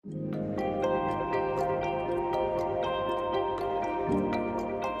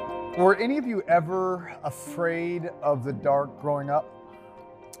Were any of you ever afraid of the dark growing up?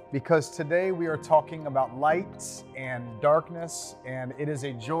 Because today we are talking about light and darkness, and it is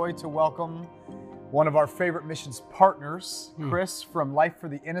a joy to welcome one of our favorite missions partners. Chris from Life for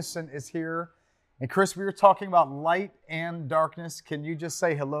the Innocent is here. And Chris, we were talking about light and darkness. Can you just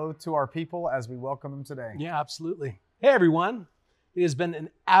say hello to our people as we welcome them today? Yeah, absolutely. Hey, everyone. It has been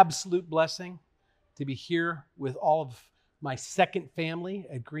an absolute blessing to be here with all of my second family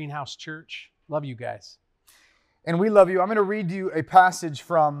at Greenhouse Church. Love you guys. And we love you. I'm going to read you a passage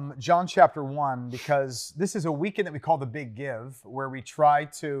from John chapter 1 because this is a weekend that we call the Big Give, where we try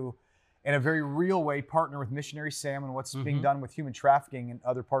to, in a very real way, partner with Missionary Sam and what's being done with human trafficking in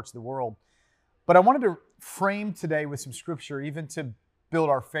other parts of the world. But I wanted to frame today with some scripture, even to build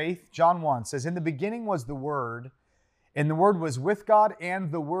our faith. John 1 says, "In the beginning was the Word, and the Word was with God,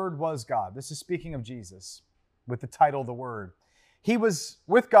 and the Word was God." This is speaking of Jesus with the title, The Word. "He was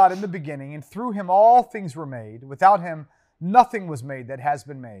with God in the beginning, and through him all things were made. Without him nothing was made that has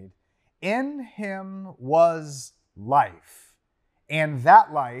been made. In him was life, and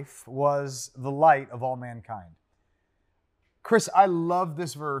that life was the light of all mankind." Chris, I love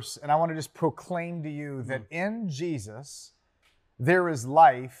this verse, and I want to just proclaim to you that in Jesus there is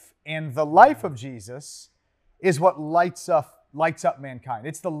life, and the life of Jesus is what lights up mankind.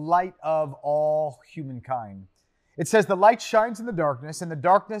 It's the light of all humankind. It says, "The light shines in the darkness, and the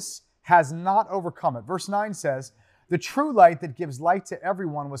darkness has not overcome it." Verse 9 says, "The true light that gives light to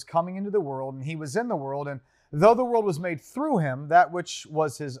everyone was coming into the world, and he was in the world, and though the world was made through him, that which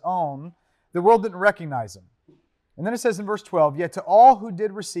was his own, the world didn't recognize him." And then it says in verse 12, "Yet to all who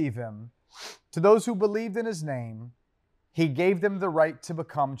did receive him, to those who believed in his name, he gave them the right to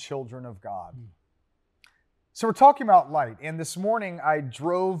become children of God." So we're talking about light. And this morning I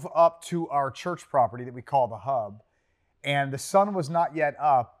drove up to our church property that we call the Hub. And the sun was not yet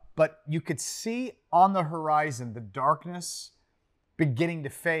up, but you could see on the horizon the darkness beginning to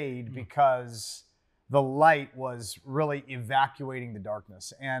fade because the light was really evacuating the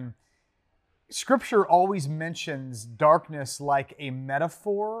darkness. And Scripture always mentions darkness like a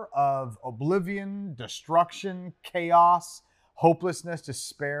metaphor of oblivion, destruction, chaos, hopelessness,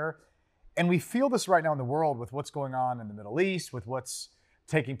 despair. And we feel this right now in the world with what's going on in the Middle East, with what's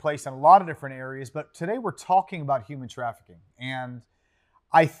taking place in a lot of different areas. But today we're talking about human trafficking. And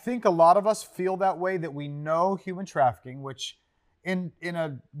I think a lot of us feel that way, that we know human trafficking, which in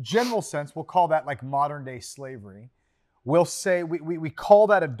a general sense, we'll call that like modern day slavery. We'll say, we call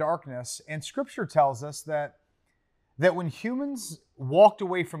that a darkness. And Scripture tells us that when humans walked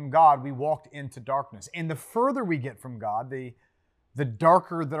away from God, we walked into darkness. And the further we get from God, the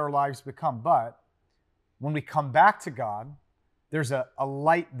darker that our lives become. But when we come back to God, there's a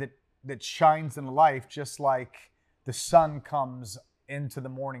light that shines in life, just like the sun comes into the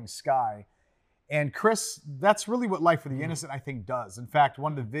morning sky. And Chris, that's really what Life for the Innocent, I think, does. In fact,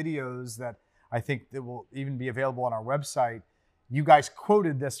 one of the videos that I think that will even be available on our website, you guys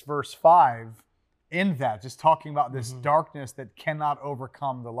quoted this verse 5 in that, just talking about this darkness that cannot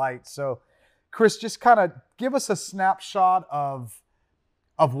overcome the light. So Chris, just kind of give us a snapshot of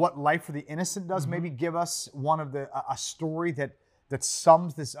what Life for the Innocent does. Maybe give us a story that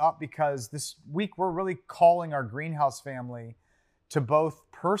sums this up, because this week we're really calling our Greenhouse family to both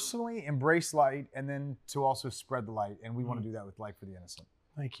personally embrace light and then to also spread the light. And we want to do that with Life for the Innocent.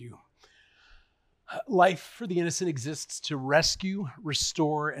 Thank you. Life for the Innocent exists to rescue,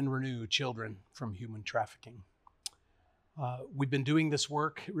 restore, and renew children from human trafficking. We've been doing this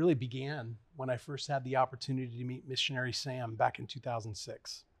work. It really began when I first had the opportunity to meet Missionary Sam back in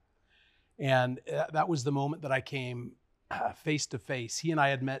 2006. And that was the moment that I came face to face. He and I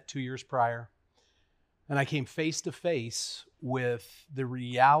had met 2 years prior. And I came face to face with the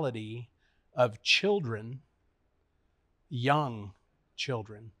reality of children, young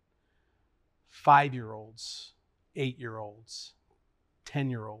children, 5-year-olds, 8-year-olds,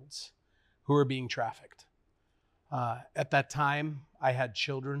 10-year-olds who are being trafficked. At that time, I had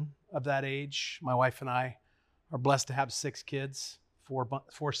children of that age. My wife and I are blessed to have 6 kids,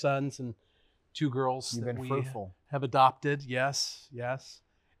 4 sons and 2 girls. You've been fruitful. Have adopted. Yes.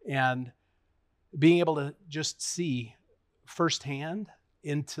 And being able to just see firsthand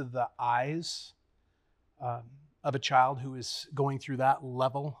into the eyes of a child who is going through that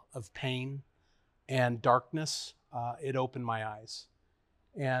level of pain and darkness, it opened my eyes.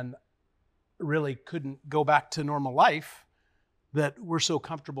 And really couldn't go back to normal life that we're so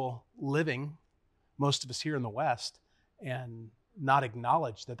comfortable living, most of us here in the West, and not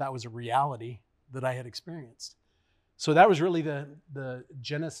acknowledge that that was a reality that I had experienced. So that was really the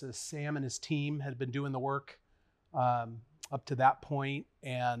genesis. Sam and his team had been doing the work up to that point,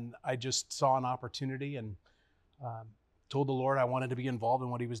 and I just saw an opportunity and told the Lord I wanted to be involved in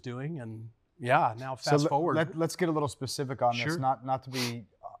what he was doing. And yeah, now fast forward. Let's get a little specific on Sure. this, not to be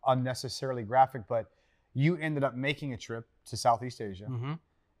unnecessarily graphic, but you ended up making a trip to Southeast Asia, Mm-hmm.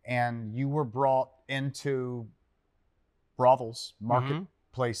 and you were brought into brothels,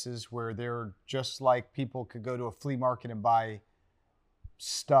 marketplaces where they're just like people could go to a flea market and buy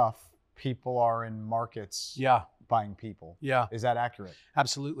stuff. People are in markets Yeah, buying people. yeah, Is that accurate?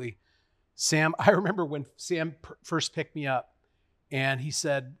 absolutely. Sam, I remember when Sam first picked me up and he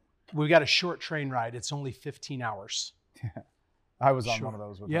said, we got a short train ride. It's only 15 hours. I was on Sure. one of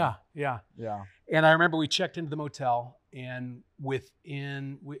those with Yeah, him. yeah. Yeah. And I remember we checked into the motel, and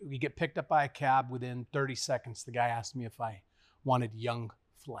we get picked up by a cab. Within 30 seconds, the guy asked me if I wanted young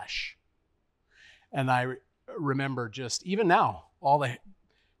flesh. And I remember just, even now, all the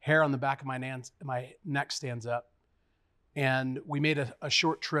hair on the back of my neck stands up. And we made a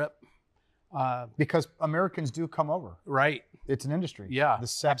short trip. Because Americans do come over. Right. It's an industry. Yeah, The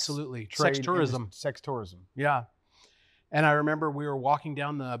sex absolutely. trade Sex tourism. Sex tourism. Yeah. And I remember we were walking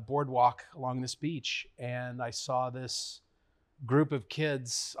down the boardwalk along this beach, and I saw this group of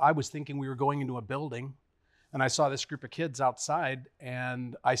kids. I was thinking we were going into a building, and I saw this group of kids outside,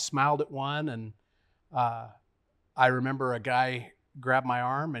 and I smiled at one, and I remember a guy grabbed my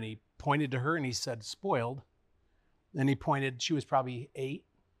arm and he pointed to her and he said, "Spoiled." And he pointed, she was probably 8,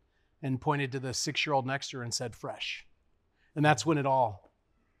 and pointed to the 6-year-old next to her and said, "Fresh." And that's when it all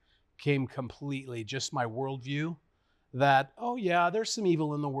came completely, just my worldview that, oh yeah, there's some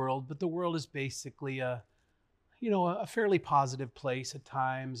evil in the world, but the world is basically a fairly positive place at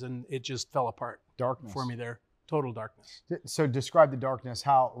times, and it just fell apart Darkness. for me there. Total darkness. So describe the darkness.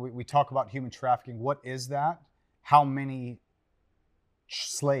 How we talk about human trafficking. What is that? How many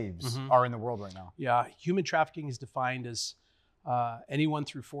slaves are in the world right now? Yeah, human trafficking is defined as anyone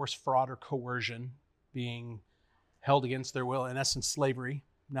through force, fraud, or coercion being held against their will. In essence, slavery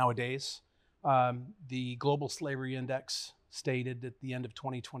nowadays. The Global Slavery Index stated at the end of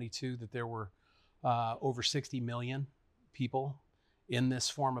 2022 that there were over 60 million people in this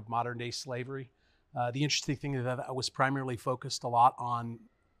form of modern day slavery. The interesting thing is that I was primarily focused a lot on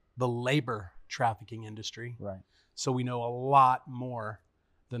the labor trafficking industry. Right. So we know a lot more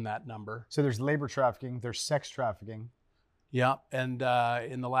than that number. So there's labor trafficking. There's sex trafficking. Yeah, and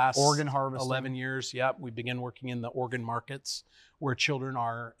in the last Organ harvesting. 11 years, yeah, we began working in the organ markets where children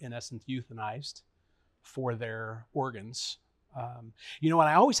are, in essence, euthanized for their organs. And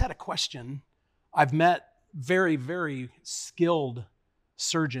I always had a question. I've met very, very skilled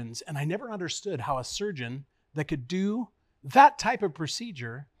surgeons, and I never understood how a surgeon that could do that type of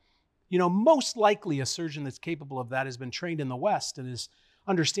procedure, most likely a surgeon that's capable of that has been trained in the West and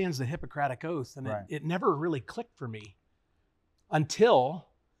understands the Hippocratic Oath, and Right. it never really clicked for me. Until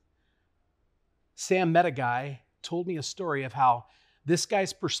Sam met a guy, told me a story of how this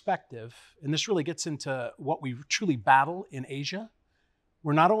guy's perspective, and this really gets into what we truly battle in Asia.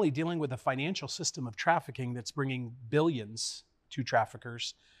 We're not only dealing with a financial system of trafficking that's bringing billions to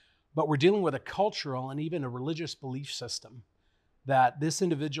traffickers, but we're dealing with a cultural and even a religious belief system that this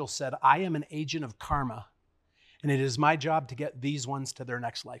individual said, "I am an agent of karma, and it is my job to get these ones to their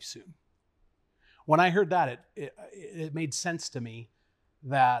next life soon." When I heard that, it made sense to me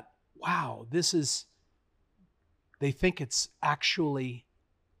that, wow, they think it's actually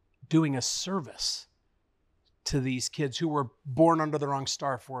doing a service to these kids who were born under the wrong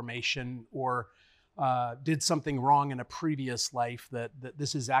star formation or did something wrong in a previous life, that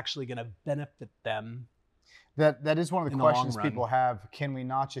this is actually going to benefit them. That is one of the In the long questions run. people have. Can we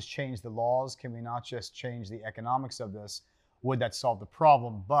not just change the laws? Can we not just change the economics of this? Would that solve the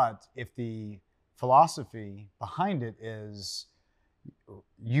problem? But if the philosophy behind it is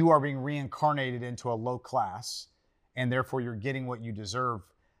you are being reincarnated into a low class and therefore you're getting what you deserve.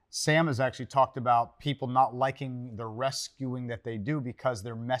 Sam has actually talked about people not liking the rescuing that they do because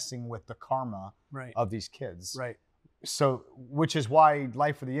they're messing with the karma Right. of these kids. Right. So, which is why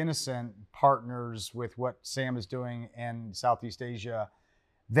Life for the Innocent partners with what Sam is doing in Southeast Asia.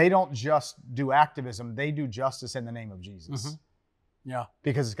 They don't just do activism, they do justice in the name of Jesus. Mhm. Yeah.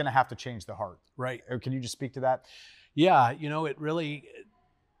 Because it's going to have to change the heart. Right. Can you just speak to that? Yeah.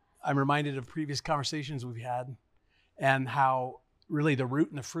 I'm reminded of previous conversations we've had and how really the root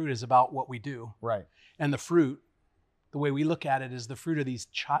and the fruit is about what we do. Right. And the fruit, the way we look at it, is the fruit of these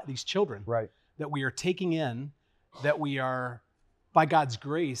children Right. that we are taking in, that we are, by God's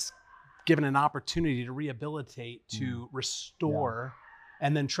grace, given an opportunity to rehabilitate, to restore,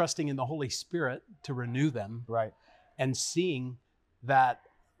 and then trusting in the Holy Spirit to renew them, Right. and seeing that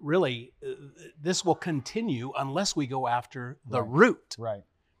really, this will continue unless we go after the Right. root. Right.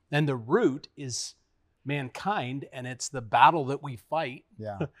 And the root is mankind, and it's the battle that we fight,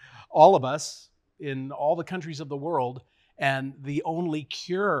 Yeah. all of us in all the countries of the world. And the only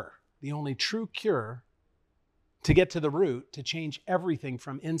cure, the only true cure to get to the root, to change everything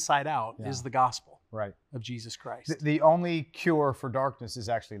from inside out, Yeah. is the gospel Right. of Jesus Christ. The only cure for darkness is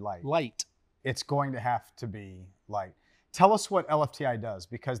actually light. Light. It's going to have to be light. Tell us what LFTI does,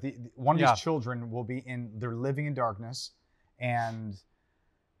 because one of Yeah. these children will be they're living in darkness, and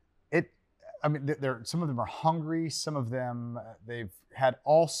they're some of them are hungry. Some of them, they've had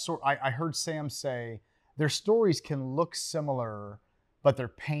all sort. I heard Sam say their stories can look similar, but their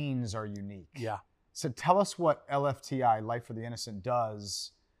pains are unique. Yeah. So tell us what LFTI, Light for the Innocent,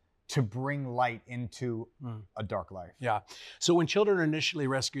 does to bring light into a dark life. Yeah. So when children are initially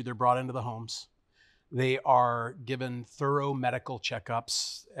rescued, they're brought into the homes. They are given thorough medical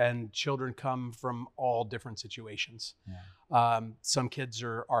checkups, and children come from all different situations. Yeah. Some kids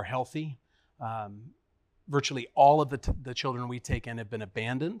are healthy. Virtually all of the children we take in have been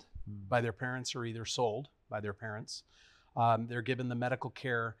abandoned by their parents or either sold by their parents. They're given the medical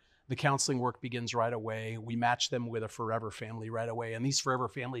care. The counseling work begins right away. We match them with a forever family right away. And these forever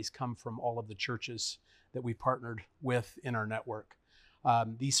families come from all of the churches that we partnered with in our network.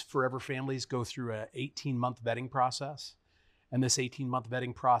 These forever families go through an 18-month vetting process. And this 18-month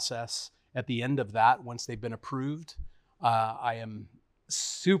vetting process, at the end of that, once they've been approved, I am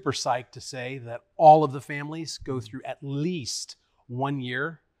super psyched to say that all of the families go through at least 1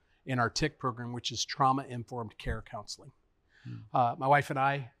 year in our TIC program, which is trauma-informed care counseling. My wife and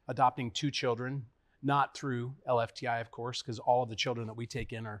I, adopting 2 children, not through LFTI, of course, because all of the children that we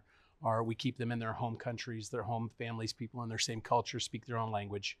take in we keep them in their home countries, their home families, people in their same culture, speak their own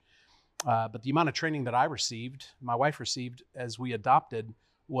language. But the amount of training that I received, my wife received as we adopted,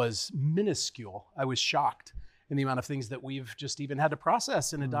 was minuscule. I was shocked in the amount of things that we've just even had to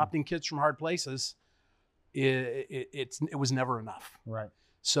process in adopting kids from hard places. It was never enough. Right.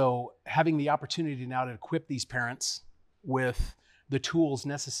 So having the opportunity now to equip these parents with the tools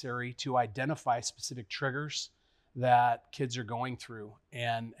necessary to identify specific triggers that kids are going through,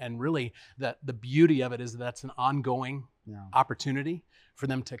 and really the beauty of it is that's an ongoing opportunity for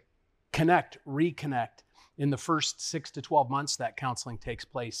them to reconnect. In the first 6 to 12 months, that counseling takes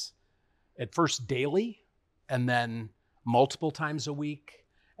place at first daily, and then multiple times a week,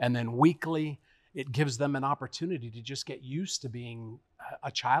 and then weekly. It gives them an opportunity to just get used to being a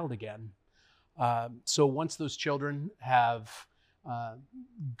child again. So once those children have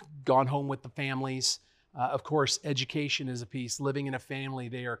gone home with the families, of course, education is a piece. Living in a family,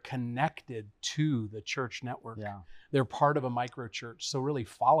 they are connected to the church network. Yeah. They're part of a micro church. So really,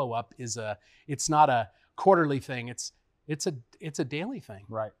 follow-up it's not a quarterly thing. It's a daily thing.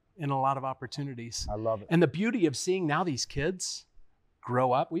 Right. In a lot of opportunities. I love it. And the beauty of seeing now these kids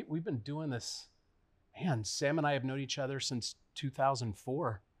grow up, we've been doing this, man, Sam and I have known each other since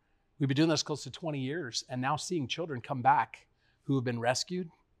 2004. We've been doing this close to 20 years, and now seeing children come back who have been rescued.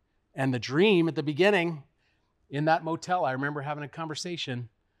 And the dream at the beginning in that motel, I remember having a conversation.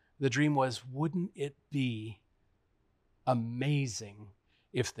 The dream was, wouldn't it be amazing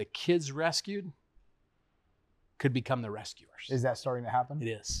if the kids rescued could become the rescuers? Is that starting to happen? It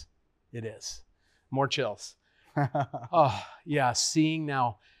is. It is. More chills. Oh, yeah. Seeing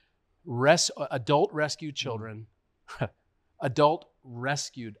now adult rescued children, adult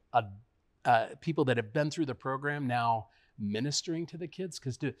rescued people that have been through the program now ministering to the kids.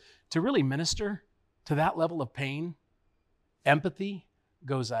 Because to really minister to that level of pain, empathy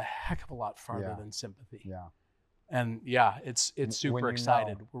goes a heck of a lot farther than sympathy. Yeah. And yeah, it's super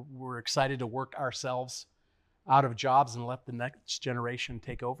excited. We're excited to work ourselves out of jobs and let the next generation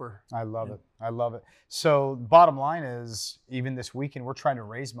take over. I love it. I love it. So bottom line is, even this weekend, we're trying to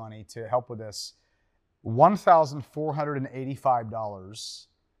raise money to help with this. $1,485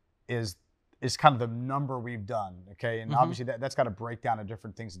 is kind of the number we've done. Okay. And obviously that's got to break down to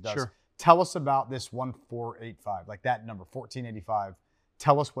different things it does. Sure. Tell us about this 1,485, like that number, 1,485.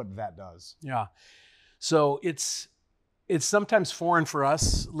 Tell us what that does. Yeah. So it's sometimes foreign for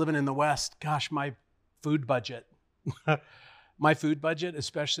us living in the West. Gosh, my food budget,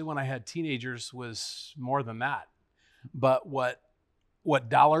 especially when I had teenagers, was more than that. But what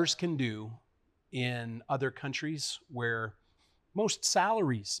dollars can do in other countries where most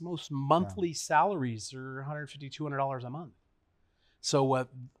monthly salaries are $150, $200 a month. So what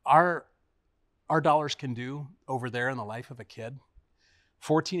our dollars can do over there in the life of a kid,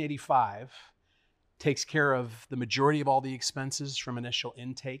 $1,485 takes care of the majority of all the expenses from initial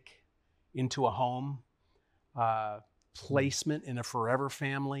intake into a home, placement in a forever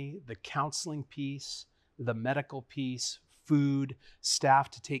family, the counseling piece, the medical piece, food, staff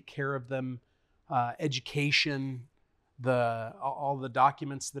to take care of them, education, all the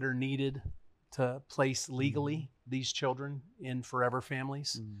documents that are needed to place legally these children in forever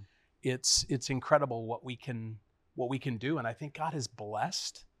families. It's incredible what we can do, and I think God has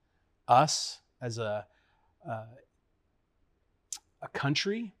blessed us as a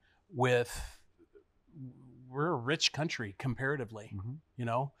country with. We're a rich country comparatively. You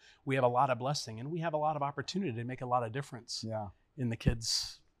know, we have a lot of blessing, and we have a lot of opportunity to make a lot of difference in the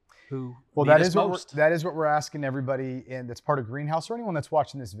kids who need us most. That is what we're asking everybody that's part of Greenhouse, or anyone that's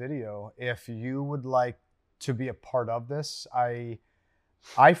watching this video. If you would like to be a part of this, I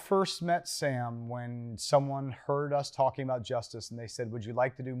first met Sam when someone heard us talking about justice, and they said, "Would you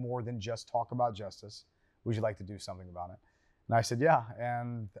like to do more than just talk about justice? Would you like to do something about it?" And I said, yeah.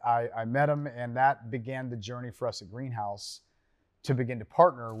 And I met him, and that began the journey for us at Greenhouse to begin to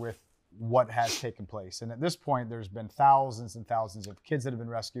partner with what has taken place. And at this point, there's been thousands and thousands of kids that have been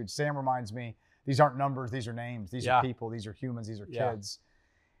rescued. Sam reminds me, these aren't numbers, these are names. These are people, these are humans, these are kids.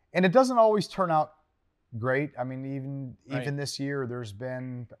 And it doesn't always turn out great. I mean, even this year, there's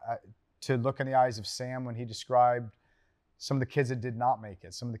been, to look in the eyes of Sam when he described some of the kids that did not make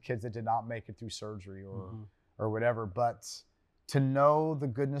it, some of the kids that did not make it through surgery or whatever. But to know the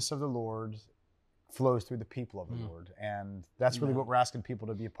goodness of the Lord flows through the people of the Lord. And that's really what we're asking people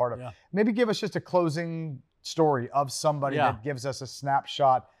to be a part of. Maybe give us just a closing story of somebody that gives us a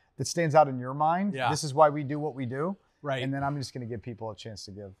snapshot that stands out in your mind. This is why we do what we do. Right. And then I'm just going to give people a chance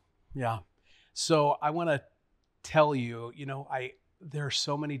to give. Yeah. So I want to tell you, there are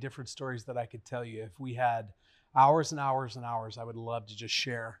so many different stories that I could tell you. If we had hours and hours and hours, I would love to just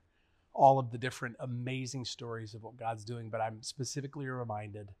share all of the different amazing stories of what God's doing. But I'm specifically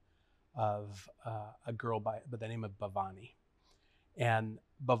reminded of a girl by the name of Bhavani. And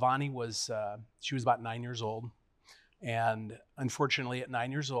Bhavani she was about 9 years old. And unfortunately, at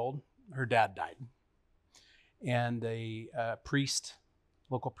 9 years old, her dad died. And a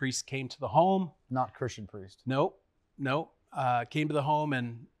local priest came to the home. Not Christian priest. Nope. Came to the home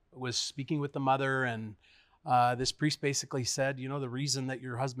and was speaking with the mother, and this priest basically said, the reason that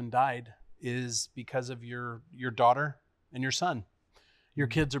your husband died is because of your daughter and your son. Your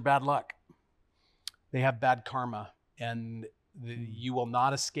kids are bad luck. They have bad karma, and you will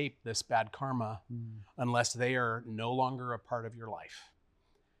not escape this bad karma unless they are no longer a part of your life.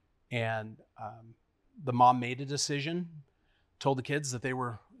 And the mom made a decision, told the kids that they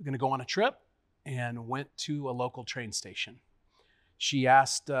were going to go on a trip, and went to a local train station. She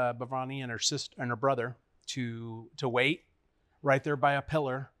asked Bhavani and her sister and her brother to wait right there by a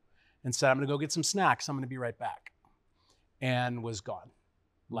pillar, and said, "I'm going to go get some snacks. I'm going to be right back," and was gone,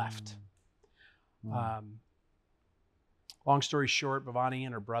 left. Long story short, Bhavani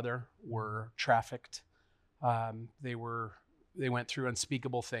and her brother were trafficked. They went through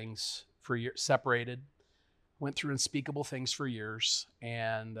unspeakable things for years, separated, went through unspeakable things for years,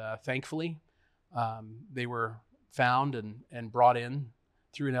 and thankfully, they were found and brought in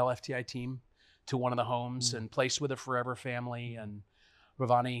through an LFTI team to one of the homes and placed with a forever family. And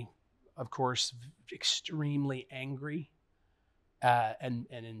Bhavani, of course, extremely angry and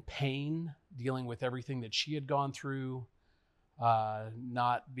in pain, dealing with everything that she had gone through,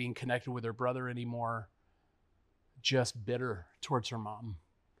 not being connected with her brother anymore, just bitter towards her mom.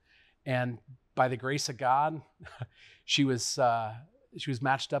 And by the grace of God, she was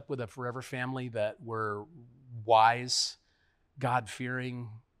matched up with a forever family that were wise, God-fearing,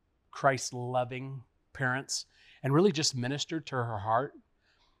 Christ-loving parents, and really just ministered to her heart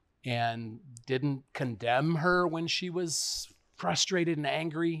and didn't condemn her when she was frustrated and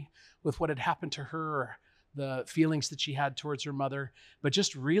angry with what had happened to her, or the feelings that she had towards her mother, but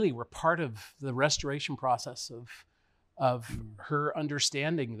just really were part of the restoration process of her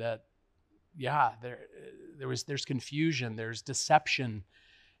understanding that, there's confusion, there's deception.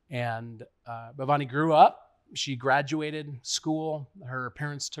 And Bhavani grew up. She graduated school. Her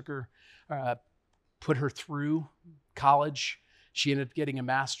parents took her, put her through college. She ended up getting a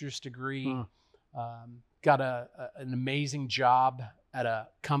master's degree, got an amazing job at a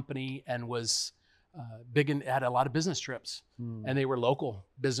company, and was big and had a lot of business trips. And they were local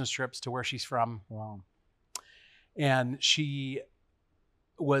business trips to where she's from. Wow. And she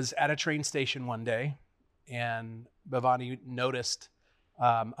was at a train station one day, and Bhavani noticed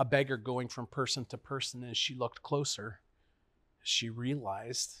a beggar going from person to person. As she looked closer, she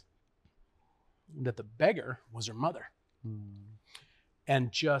realized that the beggar was her mother.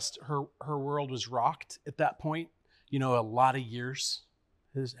 And just her world was rocked at that point. A lot of years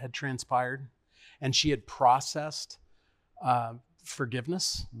had transpired, and she had processed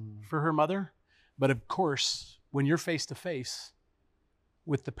forgiveness for her mother. But of course, when you're face to face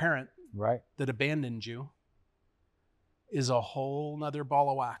with the parent Right. that abandoned you, is a whole nother ball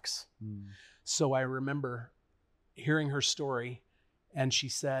of wax. So I remember hearing her story, and she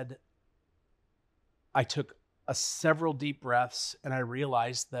said, I took several deep breaths, and I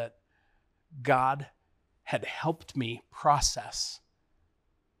realized that God had helped me process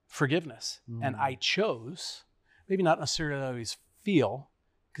forgiveness. And I chose, maybe not necessarily always feel,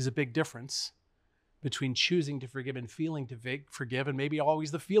 because a big difference between choosing to forgive and feeling to forgive, and maybe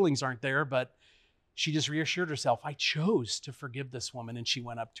always the feelings aren't there, but she just reassured herself, I chose to forgive this woman. And she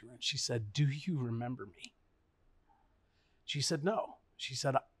went up to her and she said, do you remember me? She said, no. She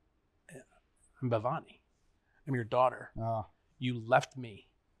said, I'm Bhavani. I'm your daughter. You left me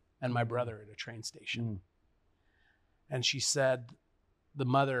and my brother at a train station. And she said, the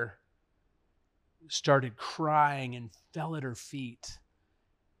mother started crying and fell at her feet,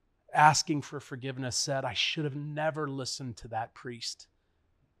 asking for forgiveness, said, I should have never listened to that priest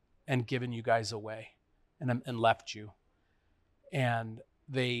and given you guys away and left you. And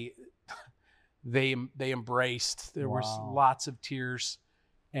they embraced. There was lots of tears.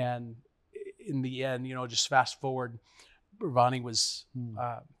 And in the end, just fast forward, Bhavani was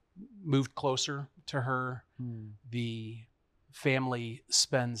moved closer to her. The family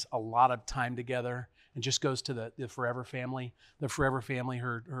spends a lot of time together and just goes to the forever family. The forever family,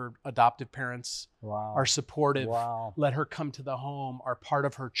 her adoptive parents are supportive, let her come to the home, are part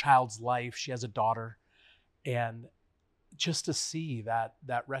of her child's life. She has a daughter. And just to see that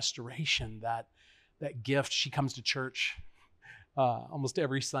restoration, that gift. She comes to church almost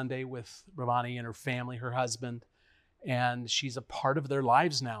every Sunday with Bhavani and her family, her husband, and she's a part of their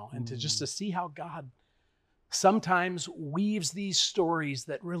lives now. And to see how God sometimes weaves these stories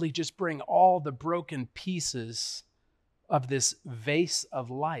that really just bring all the broken pieces of this vase of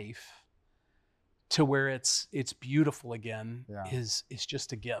life to where it's beautiful again is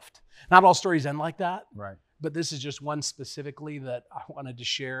just a gift. Not all stories end like that, right? But this is just one specifically that I wanted to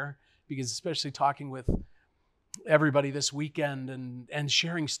share, because especially talking with everybody this weekend and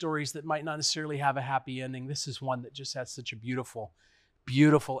sharing stories that might not necessarily have a happy ending, this is one that just has such a beautiful,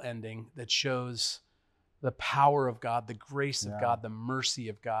 beautiful ending that shows the power of God, the grace of God, the mercy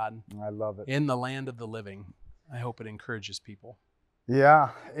of God. I love it. In the land of the living. I hope it encourages people. Yeah.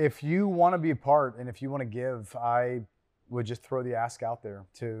 If you want to be a part and if you want to give, I would just throw the ask out there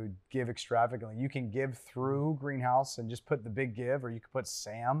to give extravagantly. You can give through Greenhouse and just put the big give, or you can put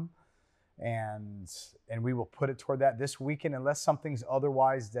Sam and we will put it toward that this weekend, unless something's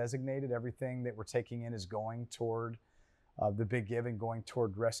otherwise designated. Everything that we're taking in is going toward the big give and going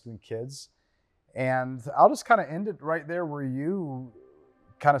toward rescuing kids. And I'll just kind of end it right there where you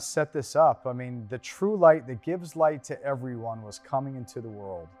kind of set this up. I mean, the true light that gives light to everyone was coming into the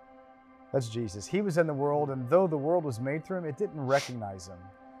world. That's Jesus. He was in the world, and though the world was made through him, it didn't recognize him.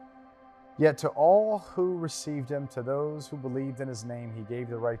 Yet to all who received him, to those who believed in his name, he gave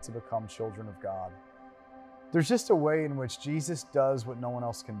the right to become children of God. There's just a way in which Jesus does what no one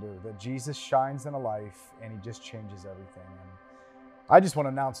else can do, that Jesus shines in a life and he just changes everything. And I just want to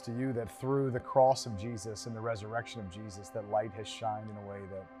announce to you that through the cross of Jesus and the resurrection of Jesus, that light has shined in a way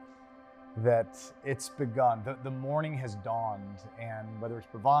that it's begun. The morning has dawned, and whether it's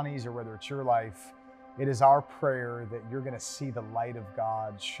Bhavani's or whether it's your life, it is our prayer that you're going to see the light of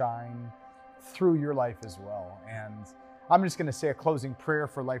God shine through your life as well. And I'm just going to say a closing prayer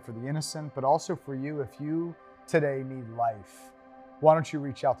for Life for the Innocent, but also for you. If you today need life, why don't you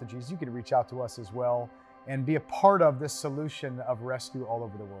reach out to Jesus? You can reach out to us as well and be a part of this solution of rescue all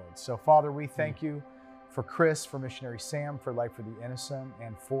over the world. So Father, we thank you for Chris, for Missionary Sam, for Life for the Innocent,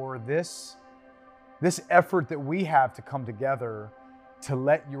 and for this effort that we have to come together to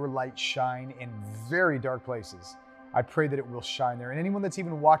let your light shine in very dark places. I pray that it will shine there. And anyone that's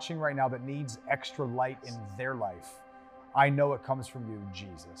even watching right now that needs extra light in their life, I know it comes from you,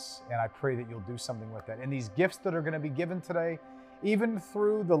 Jesus. And I pray that you'll do something with that. And these gifts that are going to be given today, even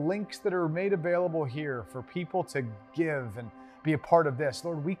through the links that are made available here for people to give and be a part of this,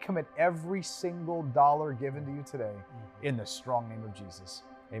 Lord, we commit every single dollar given to you today in the strong name of Jesus.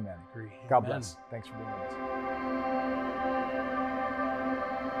 Amen. Agree. God Amen. bless. Thanks for being with us.